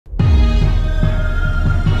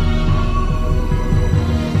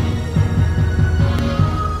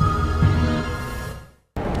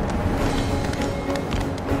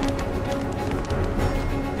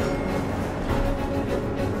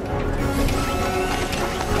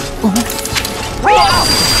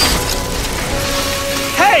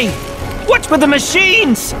Hey! What's with the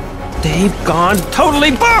machines? They've gone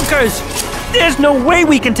totally bonkers! There's no way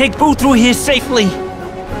we can take Boo through here safely.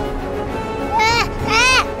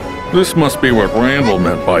 This must be what Randall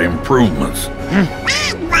meant by improvements.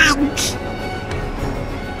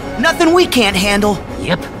 Nothing we can't handle.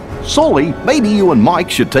 Yep. Sully, maybe you and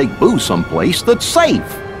Mike should take Boo someplace that's safe.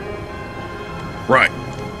 Right.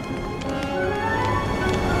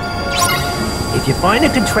 If you find a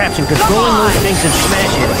contraption controlling those things and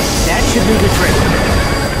smash it, that should do the trick.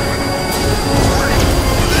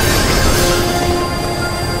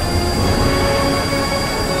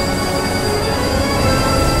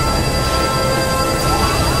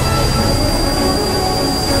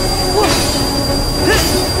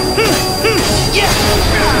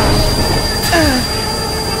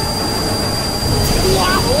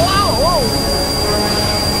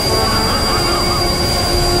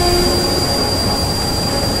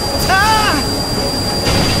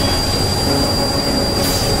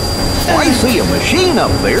 I see a machine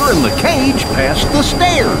up there in the cage past the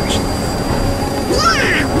stairs.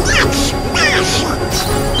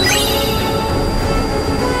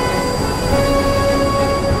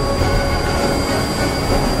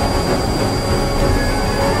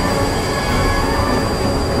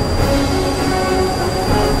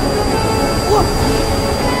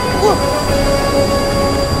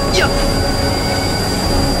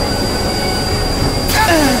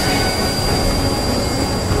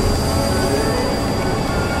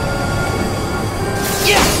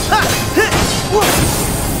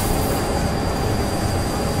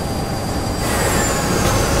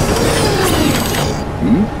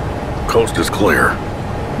 Coast is clear.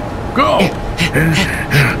 Go!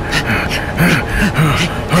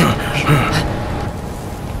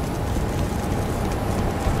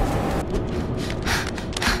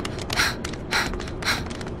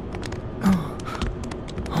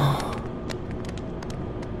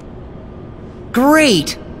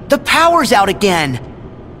 Great! The power's out again!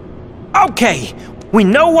 Okay, we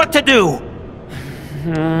know what to do.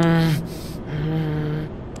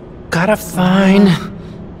 Gotta find...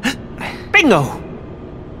 Bingo!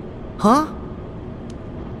 Huh?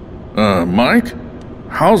 Mike?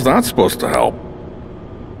 How's that supposed to help?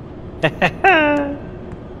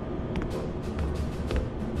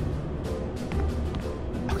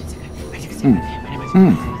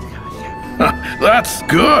 That's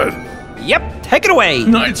good! Yep, take it away!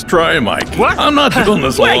 Nice try, Mike. What? I'm not doing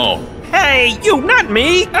this Wait. alone. Hey, you, not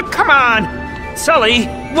me! Come on! Sully!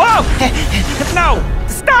 Whoa! No!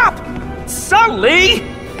 Stop! Sully!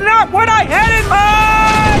 Not what I had in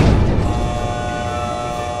mind!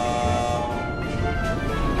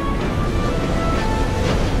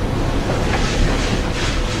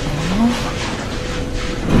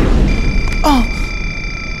 Oh!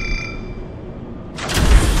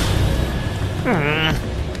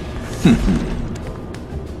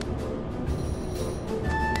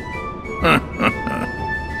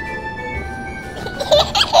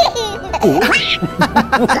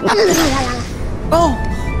 Oh!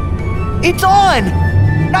 It's on!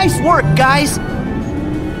 Nice work, guys!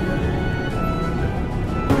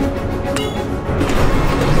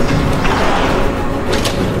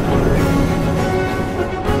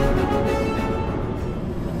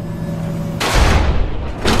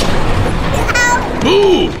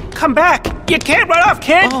 Ooh! Come back! You can't run off,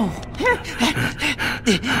 kid! Oh.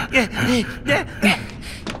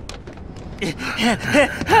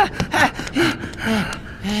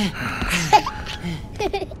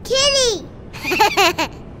 Kitty!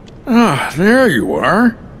 Ah, there you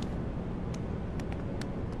are.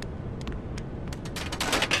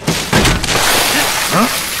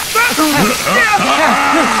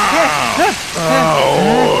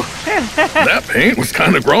 Oh, that paint was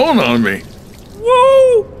kind of growing on me.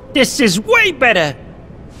 Woo! This is way better!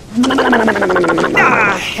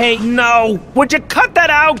 Ah, hey, no! Would you cut that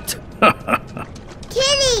out?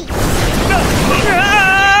 Kitty!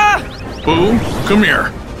 Ah! Boo, come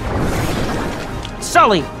here.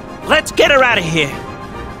 Sully, let's get her out of here.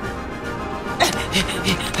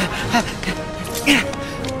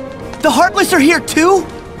 The Heartless are here too?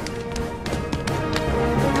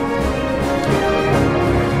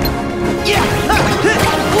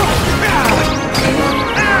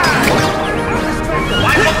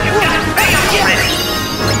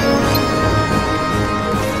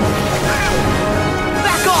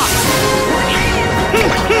 Back off!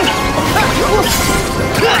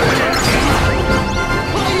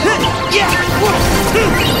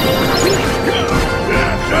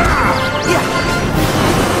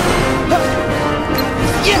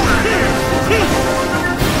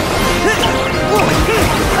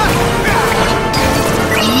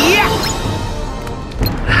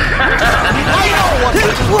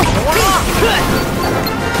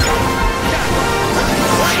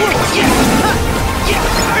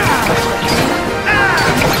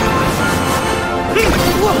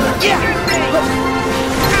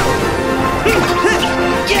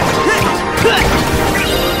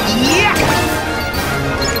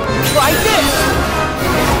 Try this!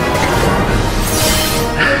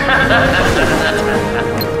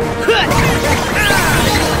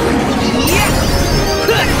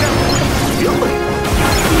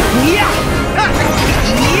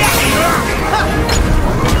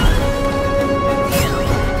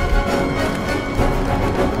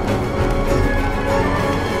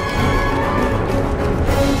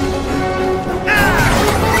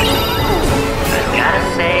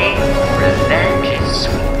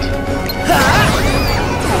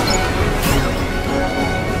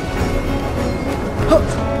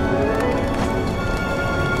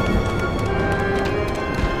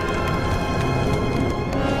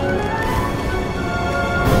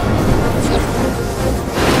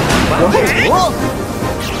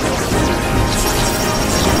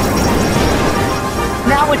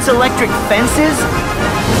 Now it's electric fences?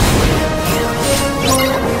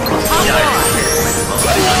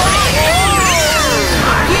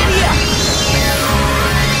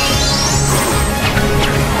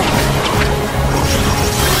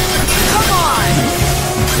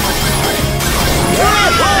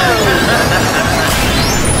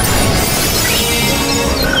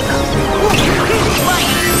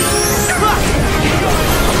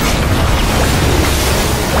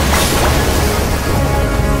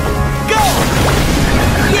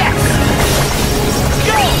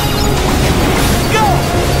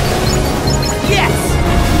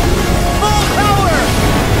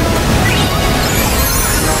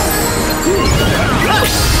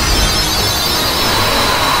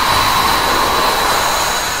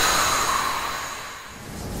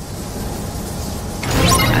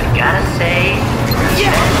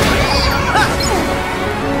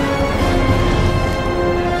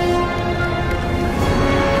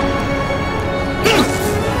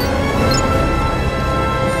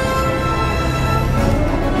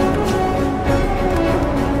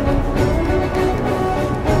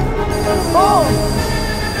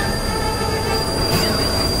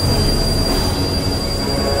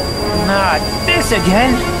 This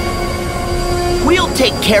again? We'll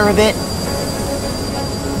take care of it.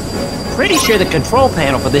 Pretty sure the control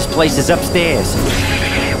panel for this place is upstairs.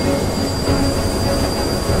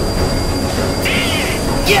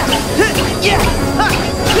 Yeah! Yeah!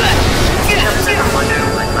 I wonder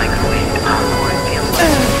what microwave popcorn feels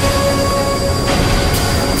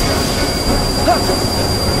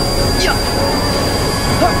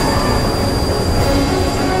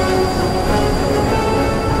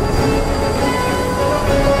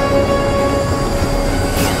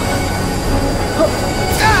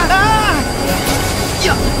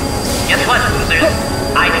Guess what, losers?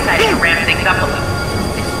 I decided to ramp things up a little.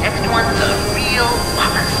 This next one's a real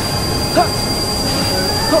bummer.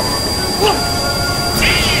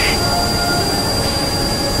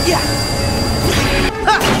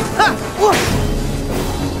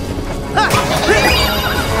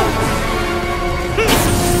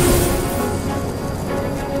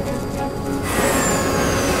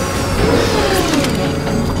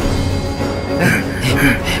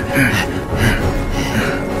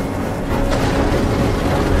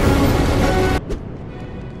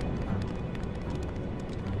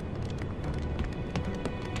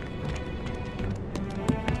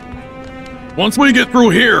 Once we get through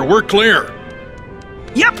here, we're clear.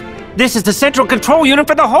 Yep! This is the central control unit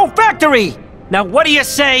for the whole factory! Now what do you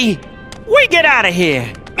say? We get out of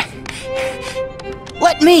here!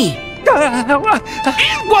 Let me!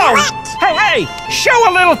 Whoa! Hey, hey! Show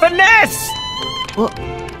a little finesse!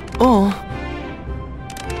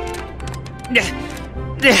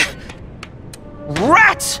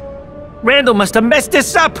 Rats! Randall must have messed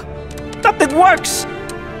this up! Nothing works!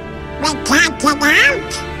 We can't get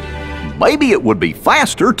out. Maybe it would be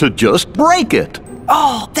faster to just break it.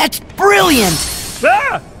 Oh, that's brilliant!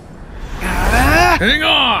 Ah! Hang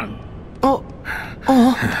on! Oh.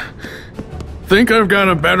 Think I've got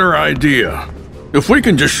a better idea. If we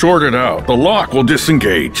can just short it out, the lock will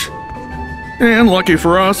disengage. And lucky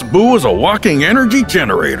for us, Boo is a walking energy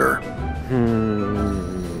generator.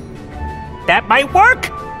 That might work!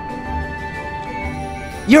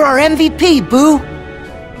 You're our MVP, Boo!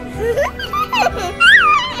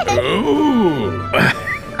 Ooh.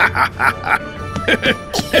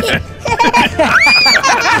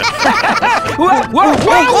 Whoa, whoa,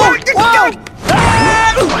 whoa, whoa!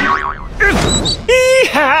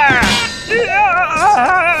 Yee-haw!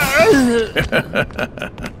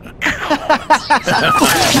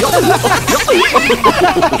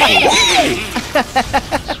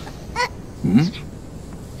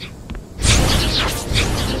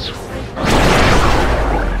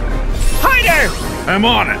 Hider! I'm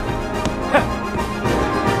on it.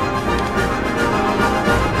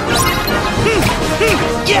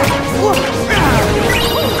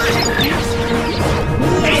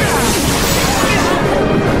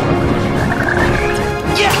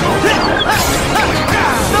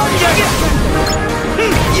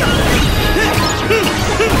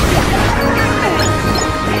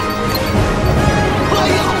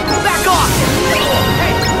 Back off!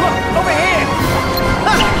 Hey, look, over here!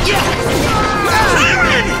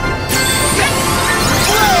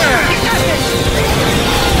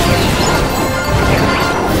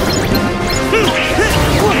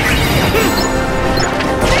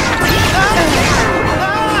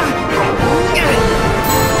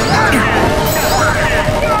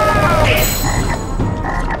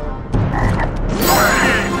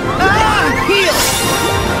 Heal!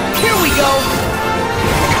 Here we go!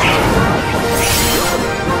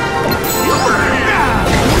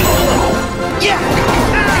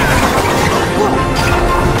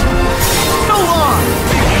 So long!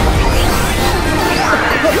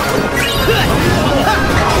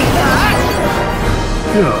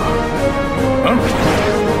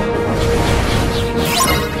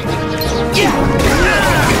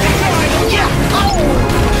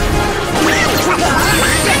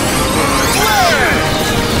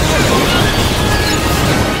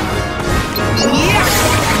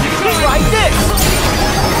 Try this!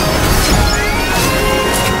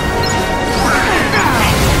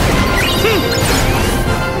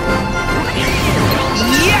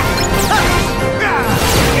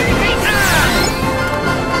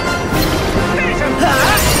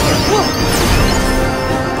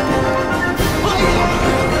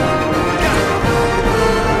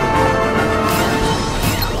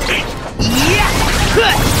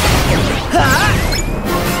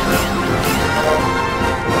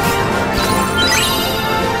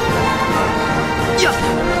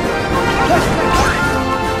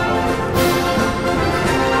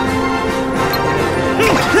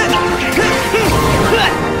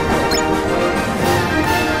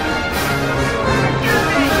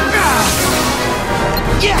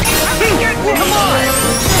 Come on!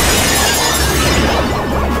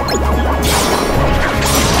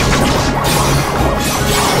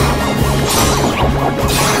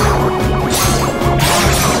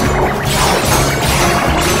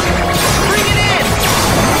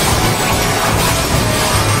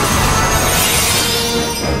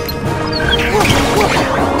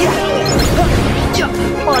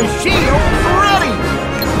 My shield's ready!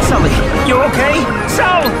 Sully, you okay?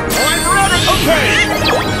 Sal! I'm ready! Okay!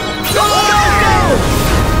 Go,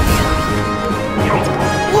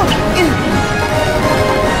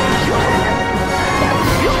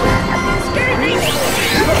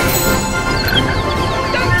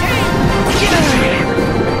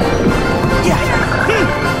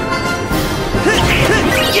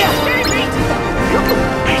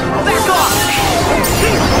 Back off!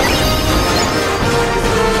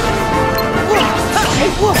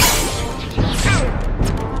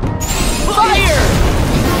 Fire!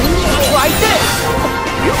 Try this!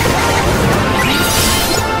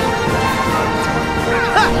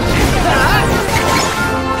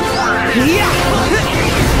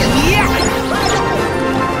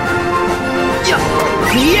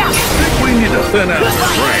 I think we need to thin out the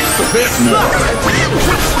ranks a bit more.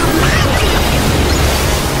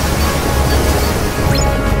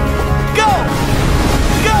 Go!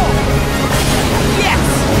 Go! Yes!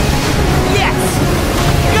 Yes!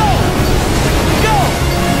 Go! Go!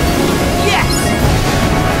 Yes!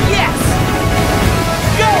 Yes!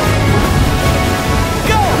 Go!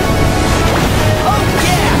 Go! Oh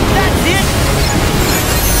yeah! That's it!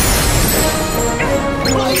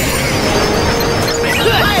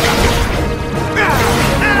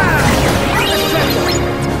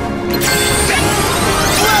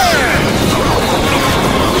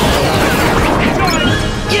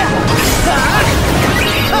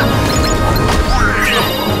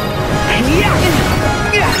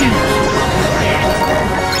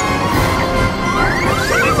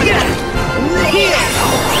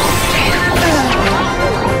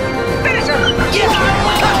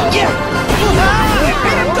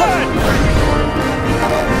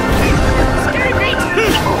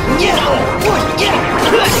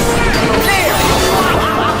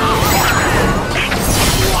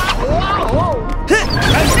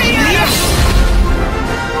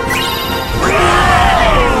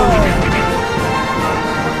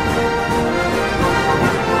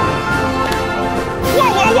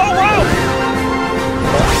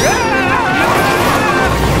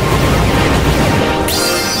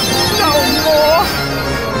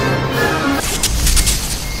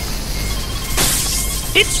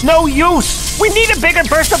 It's no use. We need a bigger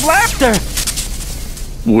burst of laughter.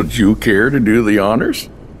 Would you care to do the honors?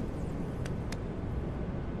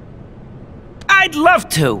 I'd love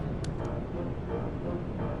to.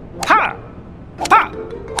 Pa! Pa!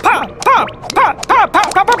 Pa! Pa! Pa! Pa! Pa! Pa!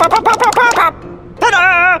 Pa! Pa! Pa! Pa! Pa!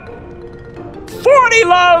 Ta-da! 40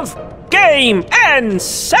 love! Game and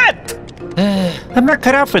set! I'm not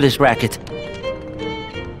cut out for this racket.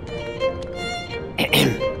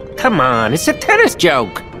 Come on, it's a tennis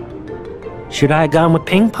joke. Should I have gone with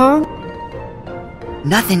ping pong?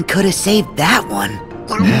 Nothing could have saved that one.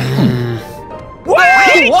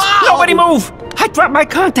 Wait! Wow! Nobody move! I dropped my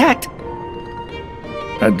contact.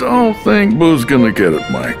 I don't think Boo's gonna get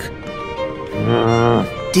it, Mike.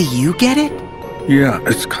 Do you get it? Yeah,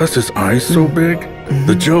 it's 'cause his eye's so big.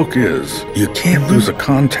 The joke is, you can't lose a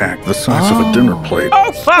contact the size of a dinner plate.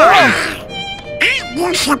 Oh, fine! Aren't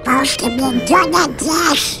you supposed to be good at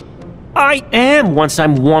this? I am once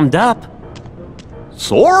I'm warmed up.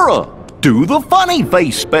 Sora, do the funny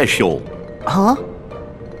face special. Huh?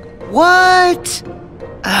 What?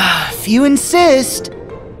 If you insist.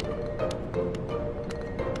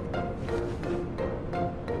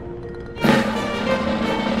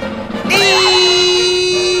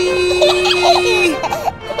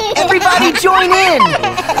 Everybody join in!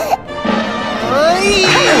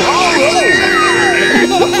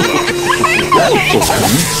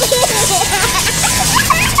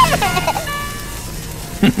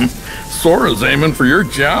 Sora's aiming for your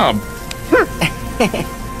job.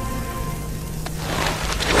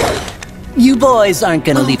 You boys aren't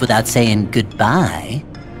gonna leave without saying goodbye.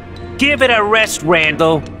 Give it a rest,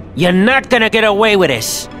 Randall. You're not gonna get away with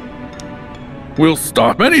this. We'll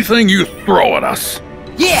stop anything you throw at us.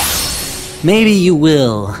 Yeah! Maybe you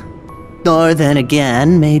will. Or then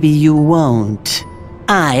again, maybe you won't.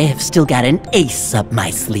 I have still got an ace up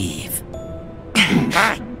my sleeve.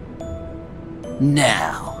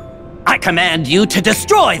 Now, I command you to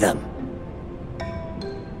destroy them!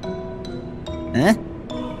 Huh?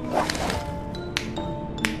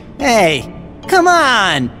 Hey, come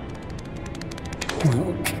on!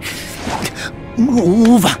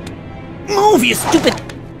 Move! Move, you stupid...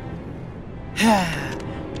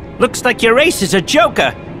 Looks like your ace is a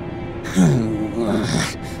joker.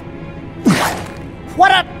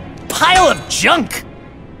 What a pile of junk!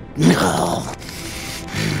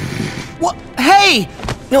 What? Hey!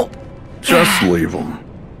 No. Just leave him.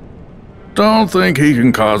 Don't think he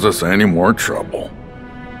can cause us any more trouble.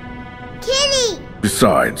 Kitty!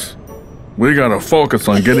 Besides, we gotta focus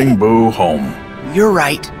on getting Boo home. You're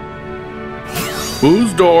right.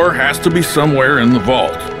 Boo's door has to be somewhere in the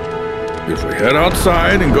vault. If we head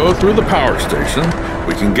outside and go through the power station,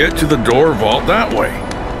 we can get to the door vault that way.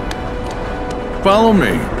 Follow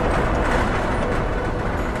me.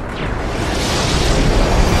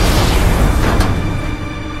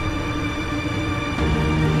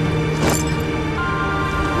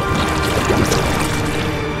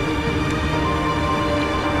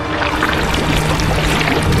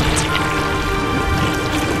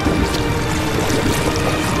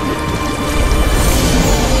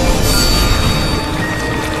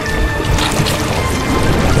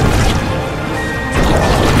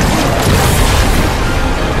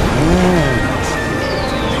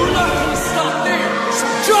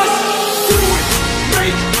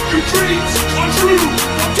 Dreams are true.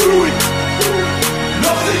 Do it.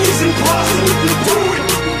 Nothing is impossible.